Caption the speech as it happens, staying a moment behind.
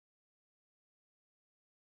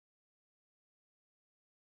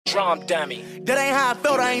drum dummy. That ain't how I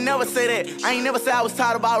felt, I ain't never say that. I ain't never said I was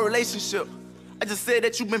tired of our relationship. I just said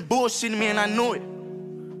that you been bullshitting me and I knew it.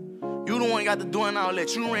 You the one got to doing all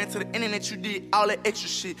that. You ran to the internet, you did all that extra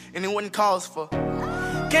shit, and it wasn't cause for.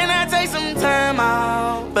 Can I take some time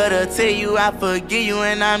out? But I tell you I forgive you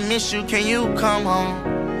and I miss you. Can you come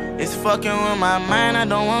home? It's fucking with my mind, I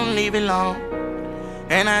don't wanna leave it alone.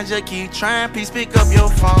 And I just keep trying, please pick up your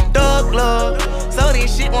phone. Thug love, so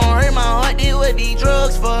this shit won't hurt my heart, this what these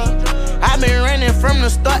drugs for. I been running from the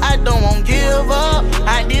start, I don't want give up.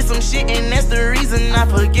 I did some shit and that's the reason I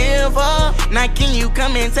forgive her. Now can you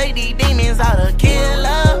come and take these demons out of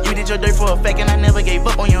killer? You did your dirt for a fact and I never gave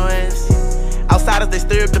up on your ass. Outsiders, they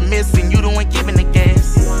stir up the mess and you the one giving the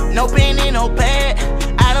gas. No pen and no pad,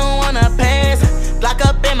 I don't wanna pass. Block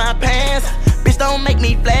up in my pants, bitch don't make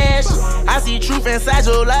me flash. I see truth inside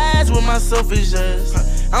your lies with my selfish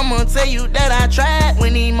ass. I'ma tell you that I tried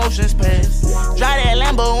when the emotions pass. Drive that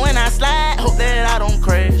Lambo when I slide, hope that I don't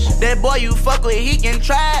crash. That boy you fuck with, he can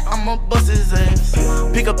try, I'ma bust his ass.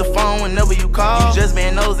 Pick up the phone whenever you call. You just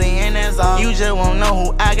been nosy and that's all. You just won't know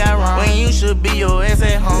who I got wrong when you should be your ass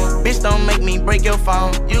at home. Bitch don't make me break your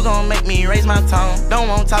phone, you gon' make me raise my tone. Don't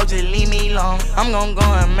want talk, just leave me alone. I'm gon' go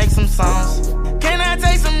and make some songs. Can I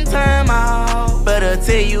take some time out? But I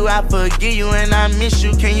tell you I forgive you and I miss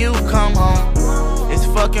you. Can you come home? It's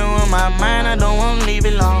fucking with my mind, I don't wanna leave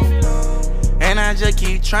it alone. And I just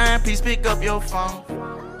keep trying, please pick up your phone.